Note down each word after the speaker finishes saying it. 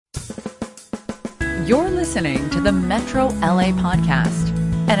You're listening to the Metro LA Podcast,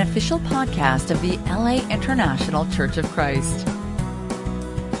 an official podcast of the LA International Church of Christ.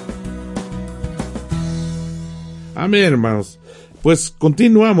 Amén, hermanos. Pues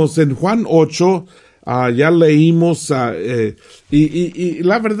continuamos en Juan 8. Ya leímos, y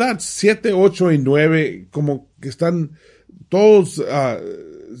la verdad, 7, 8 y 9, como que están todos,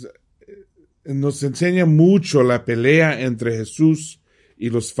 nos enseña mucho la pelea entre Jesús y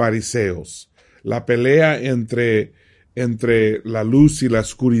los fariseos. La pelea entre la luz y la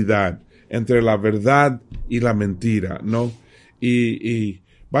oscuridad, entre la verdad y la mentira, ¿no? Y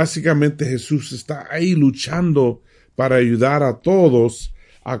básicamente Jesús está ahí luchando para ayudar a todos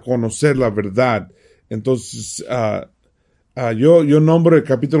a conocer la verdad. Entonces, yo nombro el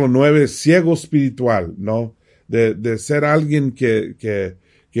capítulo 9 ciego espiritual, ¿no? De ser alguien que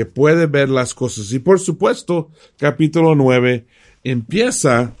puede ver las cosas. Y por supuesto, capítulo 9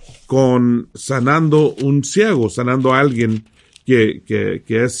 empieza con sanando un ciego, sanando a alguien que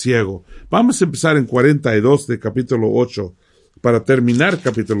es ciego. Vamos a empezar en 42 de capítulo 8. Para terminar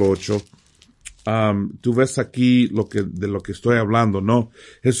capítulo 8, tú ves aquí de lo que estoy hablando, ¿no?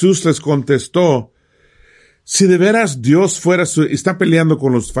 Jesús les contestó, si de veras Dios fuera está peleando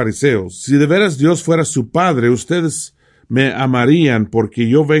con los fariseos, si de veras Dios fuera su Padre, ustedes me amarían porque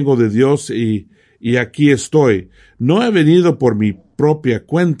yo vengo de Dios y aquí estoy. No he venido por mi propia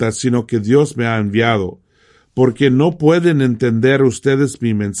cuenta, sino que Dios me ha enviado. Porque no pueden entender ustedes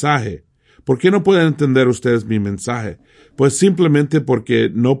mi mensaje. ¿Por qué no pueden entender ustedes mi mensaje? Pues simplemente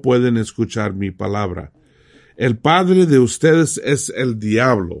porque no pueden escuchar mi palabra. El padre de ustedes es el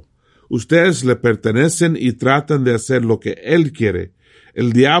diablo. Ustedes le pertenecen y tratan de hacer lo que él quiere.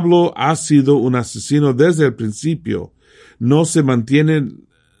 El diablo ha sido un asesino desde el principio. No se mantiene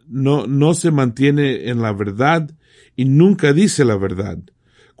en la verdad y nunca dice la verdad.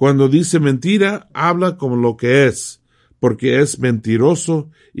 Cuando dice mentira, habla como lo que es, porque es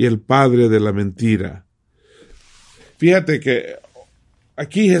mentiroso y el padre de la mentira. Fíjate que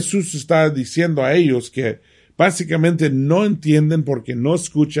aquí Jesús está diciendo a ellos que básicamente no entienden porque no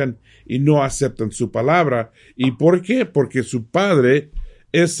escuchan y no aceptan su palabra. ¿Y por qué? Porque su padre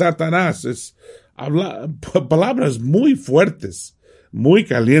es Satanás. Habla palabras muy fuertes, muy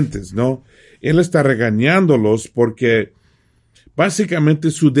calientes, ¿no? Él está regañándolos porque básicamente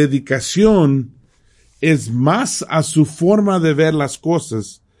su dedicación es más a su forma de ver las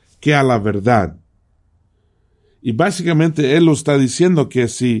cosas que a la verdad. Y básicamente él lo está diciendo que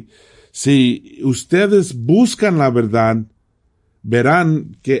si ustedes buscan la verdad,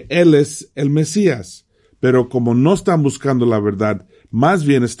 verán que él es el Mesías. Pero como no están buscando la verdad, más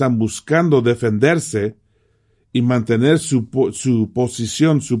bien están buscando defenderse y mantener su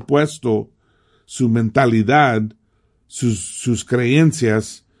posición, su puesto, su mentalidad, sus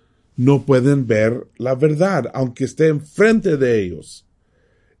creencias, no pueden ver la verdad, aunque esté enfrente de ellos.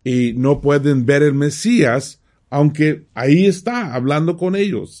 Y no pueden ver el Mesías, aunque ahí está, hablando con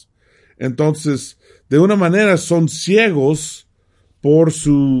ellos. Entonces, de una manera son ciegos por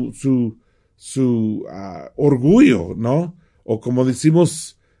su orgullo, ¿no? O como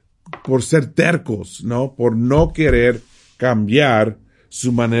decimos, por ser tercos, ¿no? Por no querer cambiar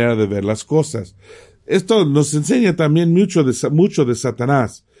su manera de ver las cosas. Esto nos enseña también mucho de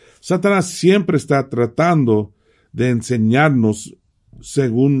Satanás. Satanás siempre está tratando de enseñarnos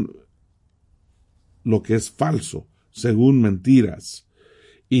según lo que es falso, según mentiras.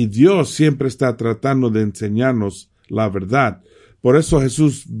 Y Dios siempre está tratando de enseñarnos la verdad. Por eso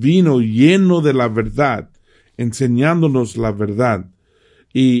Jesús vino lleno de la verdad, enseñándonos la verdad.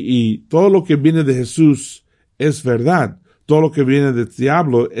 Y todo lo que viene de Jesús es verdad. Todo lo que viene del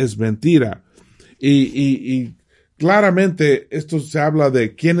diablo es mentira. Y claramente esto se habla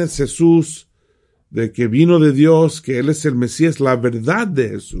de quién es Jesús, de que vino de Dios, que Él es el Mesías, la verdad de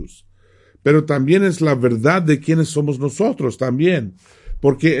Jesús. Pero también es la verdad de quiénes somos nosotros también.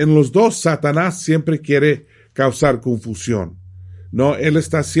 Porque en los dos Satanás siempre quiere causar confusión. No, él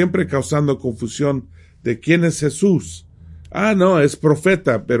está siempre causando confusión de quién es Jesús. No, es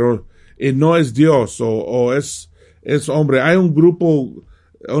profeta, pero no es Dios o es hombre. Hay un grupo,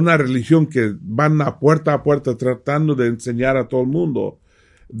 una religión que van a puerta tratando de enseñar a todo el mundo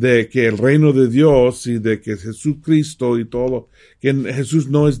de que el reino de Dios y de que Jesucristo y todo, que Jesús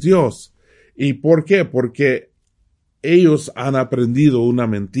no es Dios. ¿Y por qué? Porque ellos han aprendido una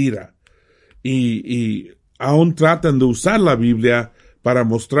mentira y aún tratan de usar la Biblia para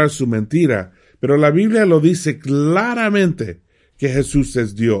mostrar su mentira. Pero la Biblia lo dice claramente que Jesús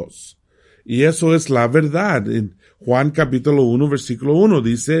es Dios. Y eso es la verdad. En Juan capítulo 1, versículo 1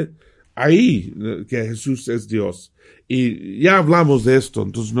 dice, ahí que Jesús es Dios. Y ya hablamos de esto,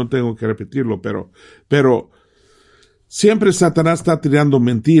 entonces no tengo que repetirlo, pero siempre Satanás está tirando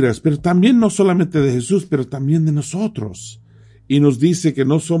mentiras, pero también no solamente de Jesús, pero también de nosotros. Y nos dice que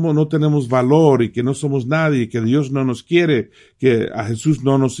no tenemos valor y que no somos nadie, que Dios no nos quiere, que a Jesús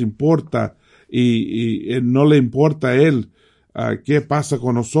no nos importa y no le importa a Él qué pasa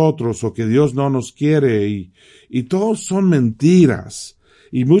con nosotros o que Dios no nos quiere y todos son mentiras.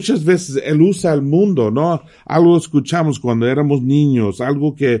 Y muchas veces Él usa al mundo, ¿no? Algo escuchamos cuando éramos niños,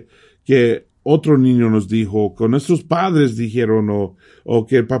 algo que otro niño nos dijo, que nuestros padres dijeron, o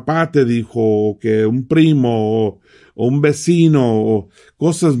que el papá te dijo, o que un primo, o un vecino, o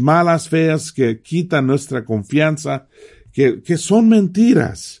cosas malas, feas que quitan nuestra confianza, que son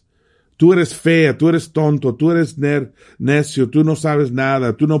mentiras. Tú eres fea, tú eres tonto, tú eres necio, tú no sabes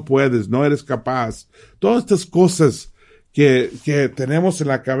nada, tú no puedes, no eres capaz. Todas estas cosas que tenemos en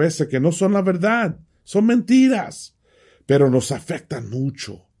la cabeza que no son la verdad, son mentiras, pero nos afectan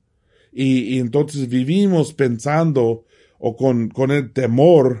mucho. Y entonces vivimos pensando o con el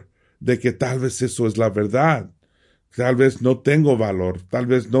temor de que tal vez eso es la verdad. Tal vez no tengo valor, tal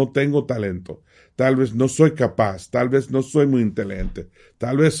vez no tengo talento, tal vez no soy capaz, tal vez no soy muy inteligente,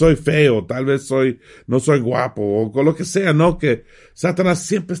 tal vez soy feo, tal vez no soy guapo, o con lo que sea, ¿no? Que Satanás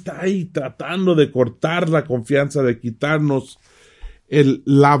siempre está ahí tratando de cortar la confianza, de quitarnos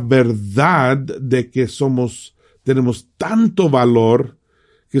la verdad de que tenemos tanto valor,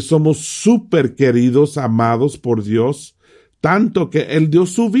 que somos súper queridos, amados por Dios, tanto que Él dio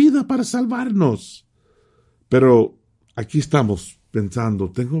su vida para salvarnos. Pero aquí estamos pensando,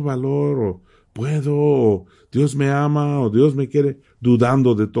 ¿tengo valor? ¿O puedo? ¿O Dios me ama? ¿O Dios me quiere?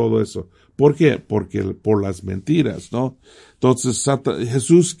 Dudando de todo eso. ¿Por qué? Porque por las mentiras, ¿no? Entonces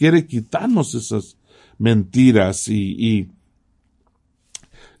Jesús quiere quitarnos esas mentiras y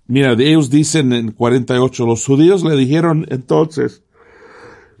mira, ellos dicen en 48, los judíos le dijeron entonces,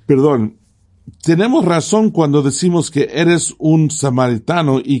 tenemos razón cuando decimos que eres un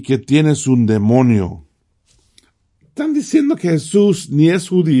samaritano y que tienes un demonio. Están diciendo que Jesús ni es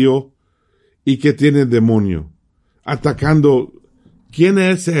judío y que tiene demonio, atacando quién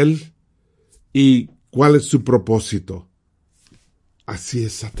es Él y cuál es su propósito. Así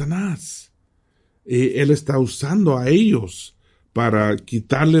es Satanás. Y Él está usando a ellos para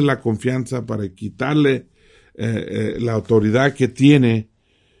quitarle la confianza, para quitarle la autoridad que tiene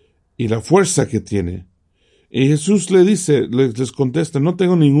y la fuerza que tiene. Y Jesús les contesta, no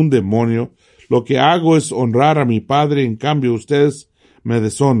tengo ningún demonio, lo que hago es honrar a mi Padre, en cambio ustedes me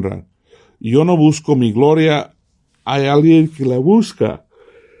deshonran. Yo no busco mi gloria, hay alguien que la busca.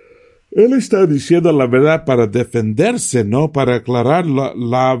 Él está diciendo la verdad para defenderse, ¿no? Para aclarar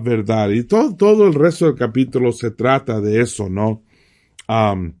la verdad. Y todo el resto del capítulo se trata de eso, ¿no?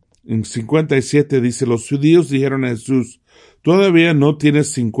 En 57 dice, los judíos dijeron a Jesús, ¿todavía no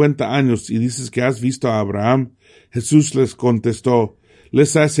tienes 50 años y dices que has visto a Abraham? Jesús les contestó,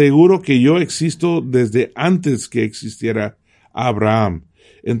 les aseguro que yo existo desde antes que existiera Abraham.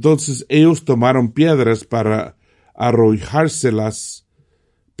 Entonces ellos tomaron piedras para arrojárselas,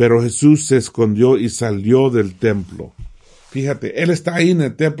 pero Jesús se escondió y salió del templo. Fíjate, Él está ahí en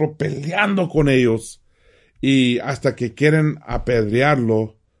el templo peleando con ellos y hasta que quieren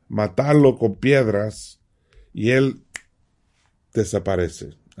apedrearlo, matarlo con piedras y Él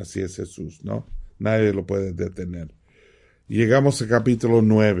desaparece. Así es Jesús, ¿no? Nadie lo puede detener. Llegamos al capítulo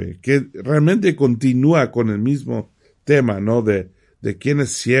 9, que realmente continúa con el mismo tema, ¿no? De quién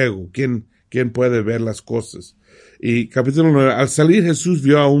es ciego, quién puede ver las cosas. Y capítulo 9, al salir Jesús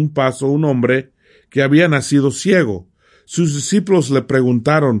vio a un paso un hombre que había nacido ciego. Sus discípulos le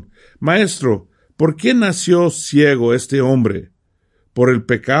preguntaron, Maestro, ¿por qué nació ciego este hombre? ¿Por el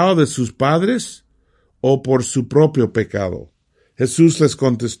pecado de sus padres o por su propio pecado? Jesús les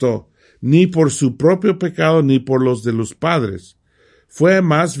contestó, ni por su propio pecado ni por los de los padres. Fue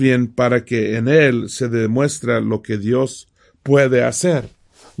más bien para que en él se demuestre lo que Dios puede hacer.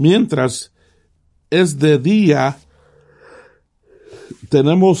 Mientras es de día,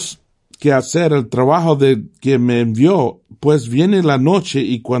 tenemos que hacer el trabajo de que me envió, pues viene la noche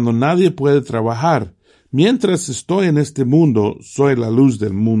y cuando nadie puede trabajar. Mientras estoy en este mundo, soy la luz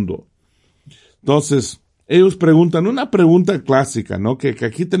del mundo. Entonces, ellos preguntan una pregunta clásica, ¿no? Que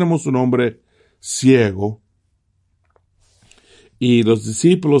aquí tenemos un hombre ciego y los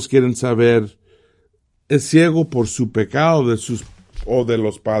discípulos quieren saber, ¿es ciego por su pecado o de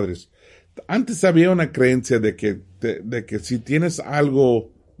los padres? Antes había una creencia de que si tienes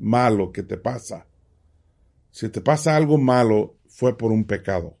algo malo que te pasa, si te pasa algo malo, fue por un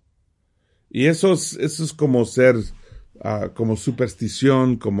pecado. Y eso es como ser, como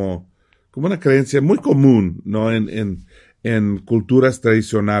superstición, como una creencia muy común, ¿no? En culturas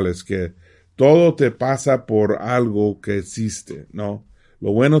tradicionales, que todo te pasa por algo que existe, ¿no?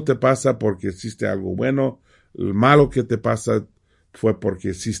 Lo bueno te pasa porque existe algo bueno, el malo que te pasa fue porque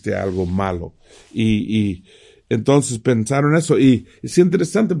existe algo malo. Y entonces pensaron eso, y es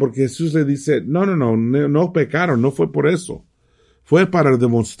interesante porque Jesús le dice, no pecaron, no fue por eso. Fue para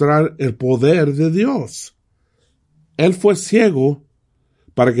demostrar el poder de Dios. Él fue ciego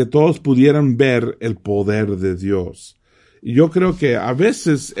para que todos pudieran ver el poder de Dios. Y yo creo que a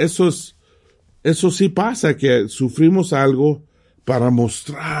veces eso sí pasa, que sufrimos algo para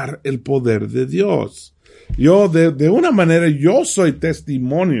mostrar el poder de Dios. Yo, de una manera, yo soy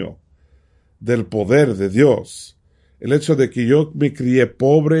testimonio del poder de Dios. El hecho de que yo me crié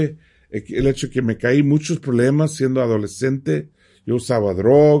pobre, el hecho de que me caí muchos problemas siendo adolescente. Yo usaba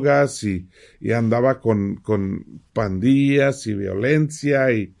drogas y andaba con pandillas y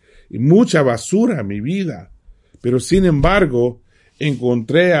violencia y mucha basura en mi vida. Pero sin embargo,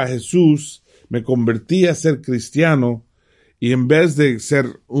 encontré a Jesús, me convertí a ser cristiano, y en vez de ser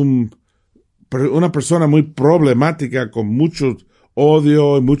una persona muy problemática con mucho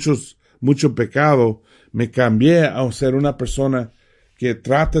odio y mucho pecado, me cambié a ser una persona que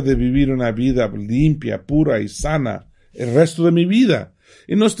trata de vivir una vida limpia, pura y sana el resto de mi vida.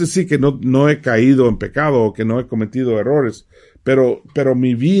 Y no es decir que no he caído en pecado o que no he cometido errores, pero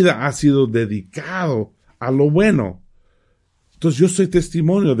mi vida ha sido dedicado a lo bueno. Entonces yo soy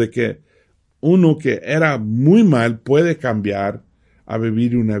testimonio de que uno que era muy mal puede cambiar a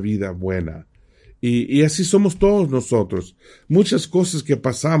vivir una vida buena. Y así somos todos nosotros. Muchas cosas que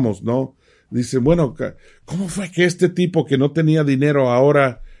pasamos, ¿no? Dicen, bueno, ¿cómo fue que este tipo que no tenía dinero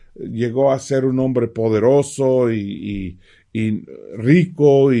ahora llegó a ser un hombre poderoso y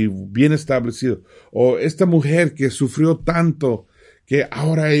rico y bien establecido? O esta mujer que sufrió tanto que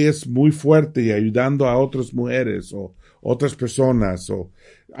ahora es muy fuerte y ayudando a otras mujeres o otras personas. O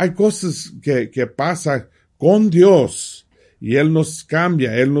hay cosas que pasan con Dios y Él nos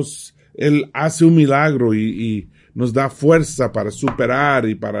cambia, Él hace un milagro y nos da fuerza para superar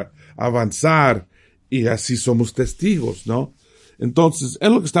y para avanzar, y así somos testigos, ¿no? Entonces, es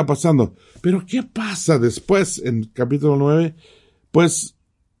lo que está pasando. Pero ¿qué pasa después en capítulo 9? Pues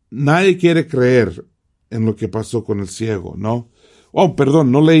nadie quiere creer en lo que pasó con el ciego, ¿no? Oh,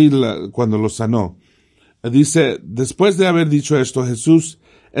 perdón, no leí cuando lo sanó. Dice, después de haber dicho esto, Jesús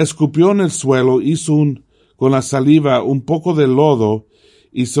escupió en el suelo, hizo con la saliva un poco de lodo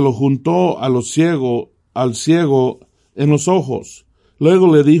y se lo juntó al ciego en los ojos.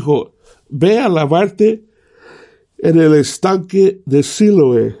 Luego le dijo, ve a lavarte en el estanque de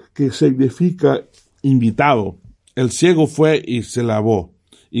Siloé, que significa invitado. El ciego fue y se lavó,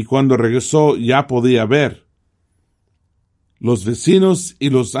 y cuando regresó ya podía ver. Los vecinos y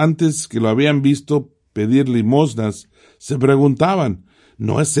los antes que lo habían visto pedir limosnas se preguntaban,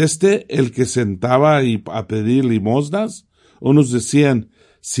 ¿no es este el que sentaba a pedir limosnas? Unos decían,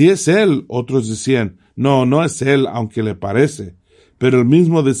 sí es él. Otros decían, no es él, aunque le parece. Pero él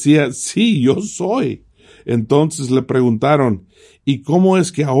mismo decía, sí, yo soy. Entonces le preguntaron, ¿y cómo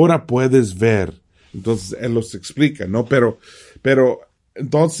es que ahora puedes ver? Entonces él los explica, ¿no? Pero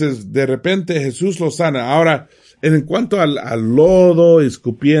entonces de repente Jesús lo sana. Ahora, en cuanto al lodo,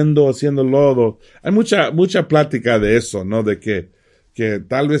 escupiendo, haciendo lodo, hay mucha plática de eso, ¿no? De que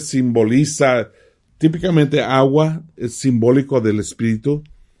tal vez simboliza, típicamente agua es simbólico del espíritu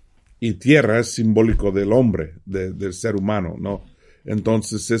y tierra es simbólico del hombre, del ser humano, ¿no?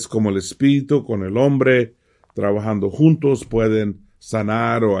 Entonces es como el espíritu con el hombre trabajando juntos pueden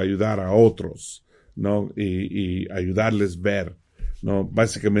sanar o ayudar a otros, ¿no? Y ayudarles ver, ¿no?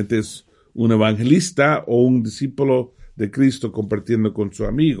 Básicamente es un evangelista o un discípulo de Cristo compartiendo con su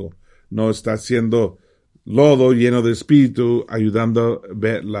amigo. No está haciendo lodo lleno de espíritu, ayudando a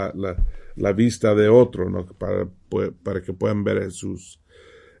ver la vista de otro, ¿no? Para que puedan ver a Jesús.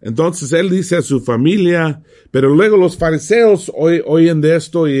 Entonces él dice a su familia, pero luego los fariseos oyen de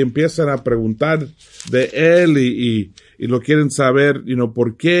esto y empiezan a preguntar de él y lo quieren saber,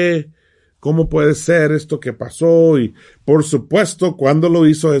 ¿por qué? ¿Cómo puede ser esto que pasó? Y por supuesto, cuando lo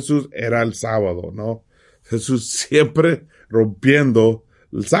hizo Jesús era el sábado, ¿no? Jesús siempre rompiendo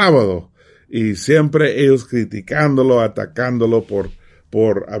el sábado y siempre ellos criticándolo, atacándolo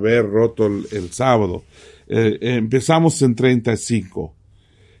por haber roto el sábado. Empezamos en 35.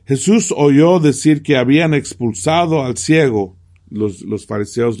 Jesús oyó decir que habían expulsado al ciego. Los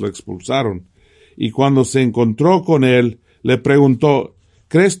fariseos lo expulsaron. Y cuando se encontró con él, le preguntó,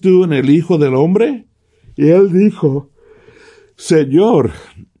 ¿crees tú en el Hijo del Hombre? Y él dijo, Señor,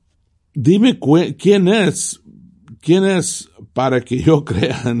 dime quién es para que yo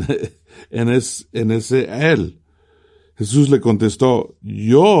crea en ese él. Jesús le contestó,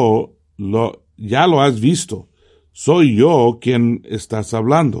 ya lo has visto. Soy yo con quien estás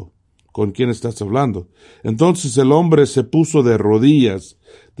hablando. Entonces el hombre se puso de rodillas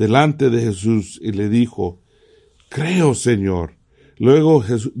delante de Jesús y le dijo, creo, Señor. Luego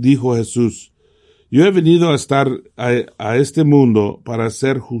dijo Jesús, yo he venido a este mundo para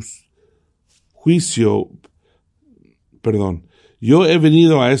hacer juicio. Yo he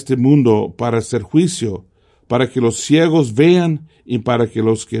venido a este mundo para hacer juicio, para que los ciegos vean y para que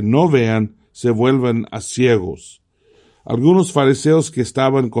los que no vean se vuelvan a ciegos. Algunos fariseos que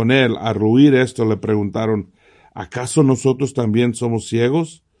estaban con él al oír esto le preguntaron, ¿acaso nosotros también somos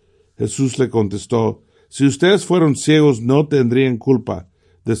ciegos? Jesús le contestó, si ustedes fueron ciegos no tendrían culpa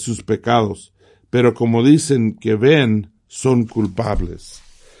de sus pecados, pero como dicen que ven, son culpables.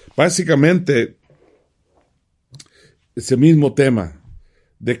 Básicamente, ese mismo tema,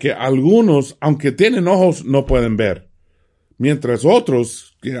 de que algunos, aunque tienen ojos, no pueden ver, mientras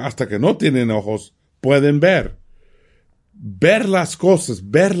otros, que hasta que no tienen ojos, pueden ver. Ver las cosas,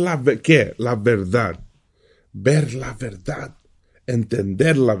 ¿qué? La verdad. Ver la verdad.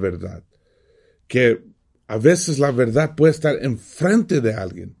 Entender la verdad. Que a veces la verdad puede estar enfrente de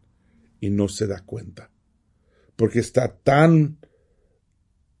alguien y no se da cuenta. Porque está tan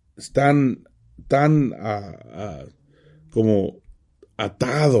como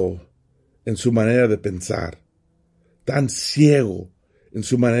atado en su manera de pensar. Tan ciego en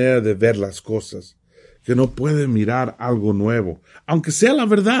su manera de ver las cosas, que no puede mirar algo nuevo, aunque sea la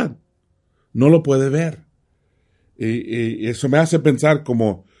verdad, no lo puede ver. Y eso me hace pensar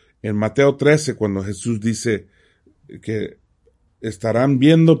como en Mateo 13, cuando Jesús dice que estarán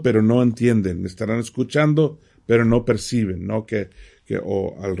viendo pero no entienden, estarán escuchando pero no perciben, ¿no?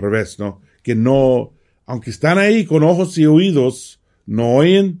 O al revés, ¿no? Que no, aunque están ahí con ojos y oídos, no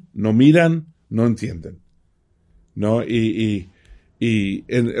oyen, no miran, no entienden, ¿no?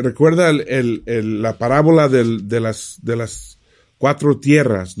 Recuerda la parábola de las 4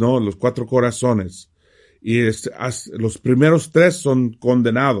 tierras, ¿no? Los 4 corazones. Y los primeros 3 son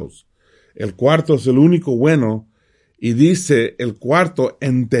condenados. El cuarto es el único bueno. Y dice, el cuarto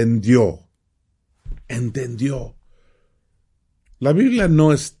entendió. La Biblia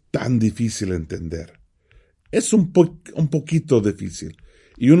no es tan difícil entender. Es un poquito difícil.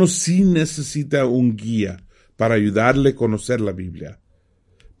 Y uno sí necesita un guía para ayudarle a conocer la Biblia.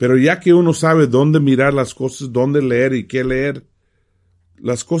 Pero ya que uno sabe dónde mirar las cosas, dónde leer y qué leer,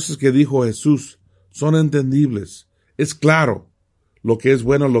 las cosas que dijo Jesús son entendibles. Es claro lo que es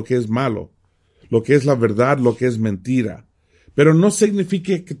bueno, lo que es malo, lo que es la verdad, lo que es mentira. Pero no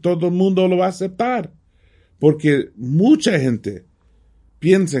significa que todo el mundo lo va a aceptar. Porque mucha gente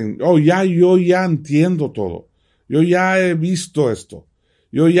piensa, yo ya entiendo todo. Yo ya he visto esto.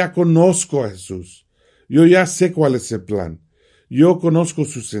 Yo ya conozco a Jesús. Yo ya sé cuál es el plan. Yo conozco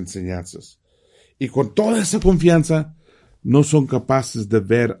sus enseñanzas. Y con toda esa confianza, no son capaces de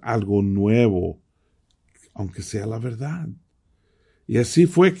ver algo nuevo, aunque sea la verdad. Y así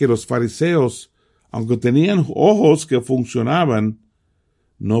fue que los fariseos, aunque tenían ojos que funcionaban,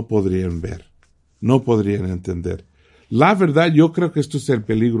 no podrían ver, no podrían entender. La verdad, yo creo que esto es el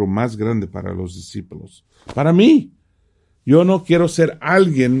peligro más grande para los discípulos. Para mí, yo no quiero ser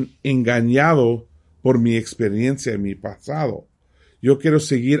alguien engañado por mi experiencia en mi pasado. Yo quiero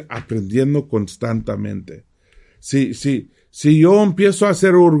seguir aprendiendo constantemente. Si yo empiezo a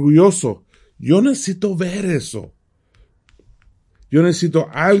ser orgulloso, yo necesito ver eso. Yo necesito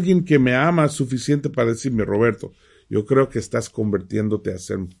a alguien que me ama suficiente para decirme, Roberto, yo creo que estás convirtiéndote a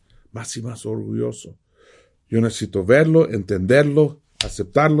ser más y más orgulloso. Yo necesito verlo, entenderlo,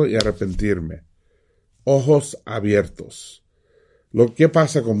 aceptarlo y arrepentirme. Ojos abiertos. Lo que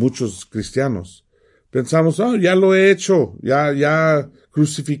pasa con muchos cristianos. Pensamos, ya lo he hecho, ya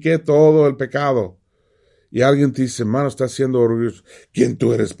crucifiqué todo el pecado. Y alguien te dice, hermano, estás siendo orgulloso. ¿Quién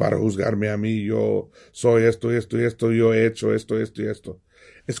tú eres para juzgarme a mí? Yo soy esto, yo he hecho esto y esto.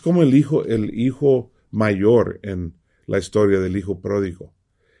 Es como el hijo mayor en la historia del hijo pródigo.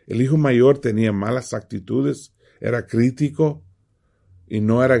 El hijo mayor tenía malas actitudes, era crítico y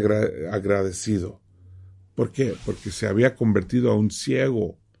no era agradecido. ¿Por qué? Porque se había convertido a un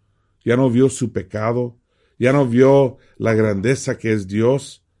ciego. Ya no vio su pecado, ya no vio la grandeza que es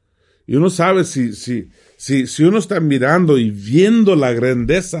Dios. Y uno sabe si uno está mirando y viendo la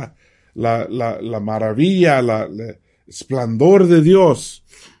grandeza, la maravilla, el esplendor de Dios,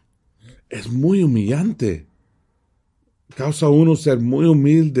 es muy humillante. Causa a uno ser muy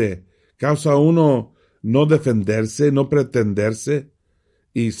humilde, causa a uno no defenderse, no pretenderse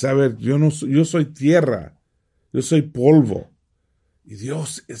y saber, yo soy tierra, yo soy polvo. Y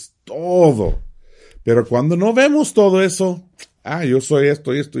Dios es todo. Pero cuando no vemos todo eso, yo soy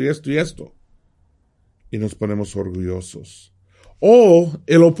esto, y esto, y esto, y esto. Y nos ponemos orgullosos. O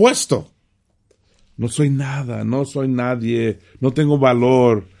el opuesto. No soy nada, no soy nadie, no tengo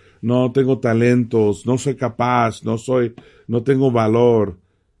valor, no tengo talentos, no soy capaz, no tengo valor.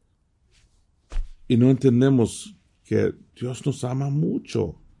 Y no entendemos que Dios nos ama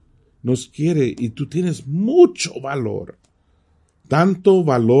mucho, nos quiere y tú tienes mucho valor. Tanto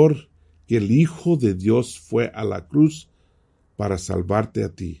valor que el Hijo de Dios fue a la cruz para salvarte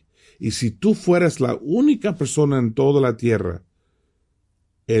a ti. Y si tú fueras la única persona en toda la tierra,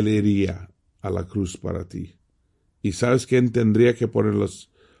 Él iría a la cruz para ti. ¿Y sabes quién tendría que poner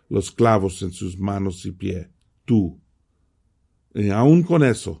los clavos en sus manos y pies? Tú. Y aún con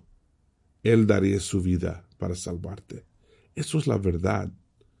eso, Él daría su vida para salvarte. Eso es la verdad.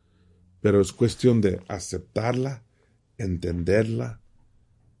 Pero es cuestión de aceptarla, entenderla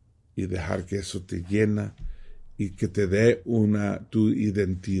y dejar que eso te llena y que te dé tu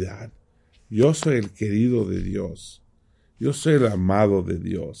identidad. Yo soy el querido de Dios. Yo soy el amado de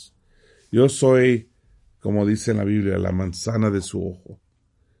Dios. Yo soy, como dice en la Biblia, la manzana de su ojo.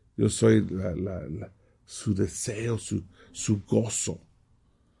 Yo soy su deseo, su gozo.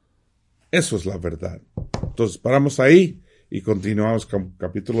 Eso es la verdad. Entonces paramos ahí y continuamos con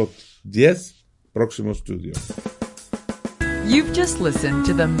capítulo 10, próximo estudio. You've just listened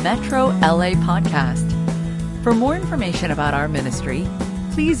to the Metro LA podcast. For more information about our ministry,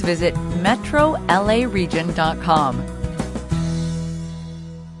 please visit metrolaregion.com